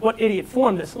corporations. I'm like, what idiot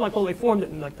formed this? I'm like, well, they formed it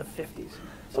in like the 50s.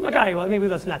 So I'm like, all right, well, maybe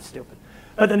that's not stupid.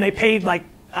 But then they paid like,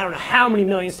 I don't know how many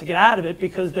millions to get out of it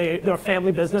because they're a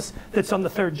family business that's on the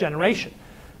third generation.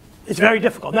 It's very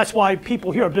difficult. That's why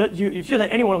people here, if you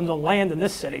let anyone owns on land in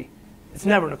this city, it's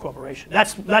never in a corporation.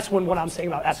 That's when what I'm saying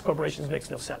about S corporations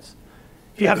makes no sense.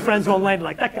 If you have friends who own land,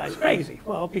 like, that guy's crazy.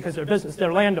 Well, because they're business,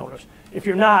 they're landowners. If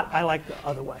you're not, I like the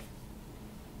other way.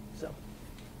 So,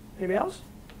 anybody else?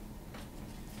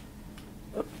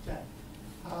 Oh.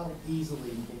 How easily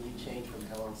can you change from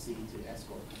LLC to S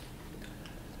corp?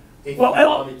 Well,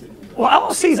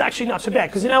 LLC is actually not so bad,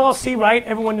 because in LLC, right,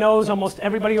 everyone knows almost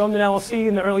everybody who owned an LLC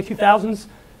in the early 2000s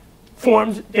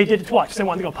formed, they did it twice, they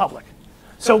wanted to go public.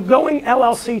 So going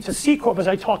LLC to C Corp, as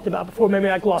I talked about before, maybe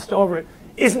I glossed over it,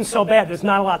 isn't so bad, there's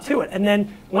not a lot to it. And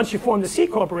then once you form the C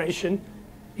Corporation,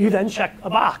 you then check a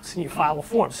box and you file a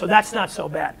form. So that's not so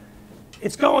bad.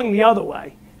 It's going the other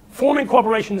way. Forming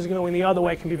corporations going the other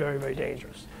way can be very, very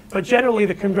dangerous. But generally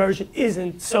the conversion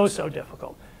isn't so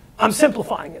difficult. I'm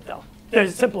simplifying it though.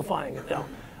 There's simplifying it though.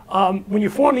 When you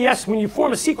form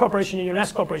a C corporation and you're an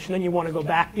S corporation, then you want to go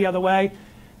back the other way.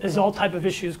 There's all type of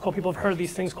issues called, people have heard of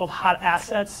these things called hot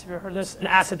assets. Have you ever heard of this? An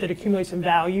asset that accumulates in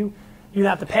value. You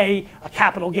have to pay a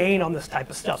capital gain on this type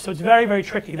of stuff. So it's very, very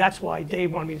tricky. That's why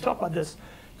Dave wanted me to talk about this,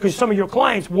 because some of your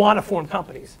clients want to form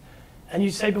companies. And you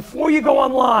say, before you go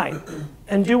online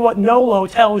and do what NOLO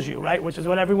tells you, right, which is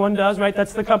what everyone does, right?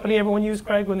 That's the company everyone uses,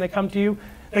 Craig, when they come to you.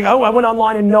 They go, oh, I went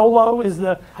online and NOLO is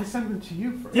the... I sent them to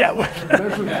you first. Yeah.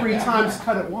 Measure 3 times,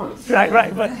 cut at once.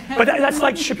 Right. But that's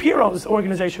like Shapiro's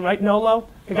organization, right? NOLO?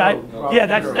 The guy? Yeah,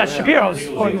 that's Shapiro's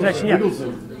organization, yeah.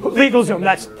 LegalZoom,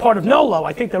 that's part of NOLO.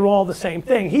 I think they're all the same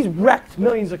thing. He's wrecked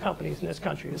millions of companies in this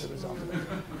country as a result of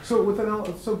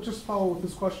it. So just follow with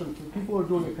this question. If people are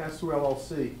doing a pass-through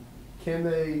LLC, can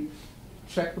they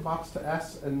check the box to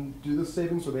S and do the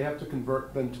savings, or they have to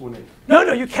convert then to an A?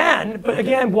 No, you can, but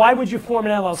again, why would you form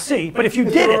an LLC? But if you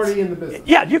did it, already in the business.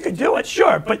 Yeah, you could do it,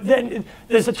 sure, but then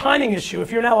there's a timing issue.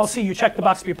 If you're an LLC, you check the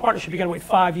box to be a partnership, you got to wait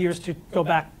 5 years to go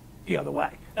back the other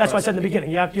way. That's why I said in the beginning,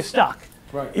 you're stuck.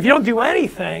 Right. If you don't do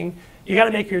anything, you got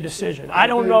to make your decision. I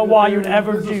don't know why you'd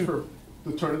ever do. For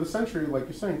the turn of the century, like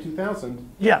you're saying, 2000.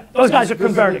 Yeah, those guys are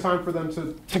converting. This is the time for them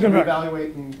to convert.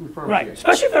 evaluate and refer. Right,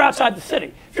 especially if they're outside the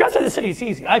city. If you're outside the city, it's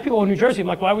easy. I have people in New Jersey, I'm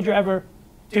like, why would you ever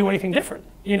do anything different?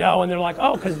 You know, and they're like,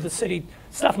 oh, because of the city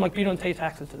stuff. I'm like, you don't pay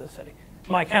taxes to the city.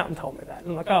 My accountant told me that. And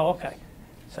I'm like, oh, okay.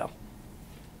 So,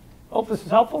 hope this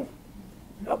is helpful.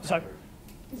 Oh, sorry.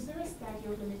 Is there a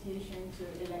statute of limitation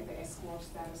to elect the S corp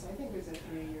status? I think there's a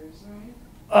 3 years, right?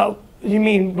 Oh, you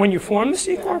mean when you form the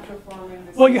C Corp?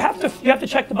 Well, you have to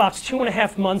check the box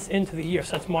 2.5 months into the year.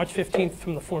 So that's March 15th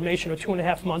from the formation, or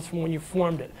 2.5 months from when you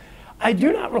formed it. I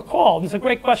do not recall, and it's a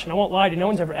great question, I won't lie to you, no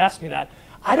one's ever asked me that.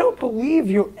 I don't believe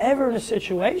you're ever in a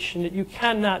situation that you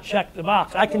cannot check the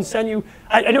box. I can send you,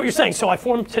 I know what you're saying, so I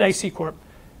formed today C Corp.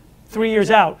 3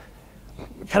 years out,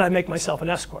 can I make myself an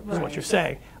S Corp, is what you're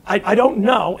saying. I don't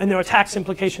know, and there are tax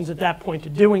implications at that point to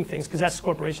doing things, because S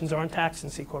corporations aren't taxed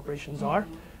and C corporations are.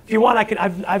 If you want,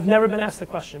 I've never been asked the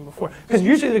question before, because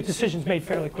usually the decision's made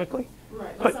fairly quickly.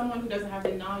 Right, but someone who doesn't have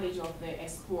the knowledge of the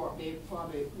S corp, they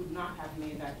probably would not have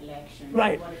made that election.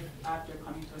 Right. What if after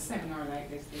coming to a seminar like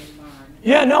this, they learn?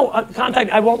 Yeah, no,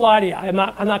 I won't lie to you. I'm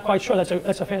not quite sure. That's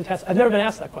a fantastic. I've never been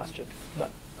asked that question.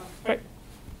 But great.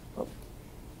 Well,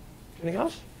 anything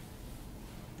else?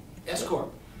 S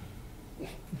corp.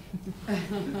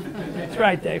 That's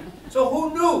right, Dave. So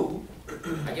who knew?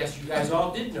 I guess you guys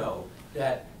all did know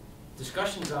that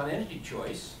discussions on entity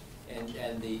choice and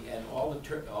all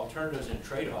the alternatives and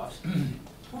trade-offs.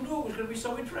 Who knew it was going to be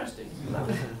so interesting?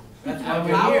 That's I'm why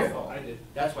we're here. powerful. I did.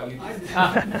 That's why you did.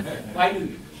 I knew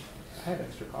you. I had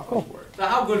extra copies Cool. for it. So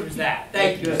how good was that?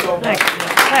 Thank you so much. Thanks.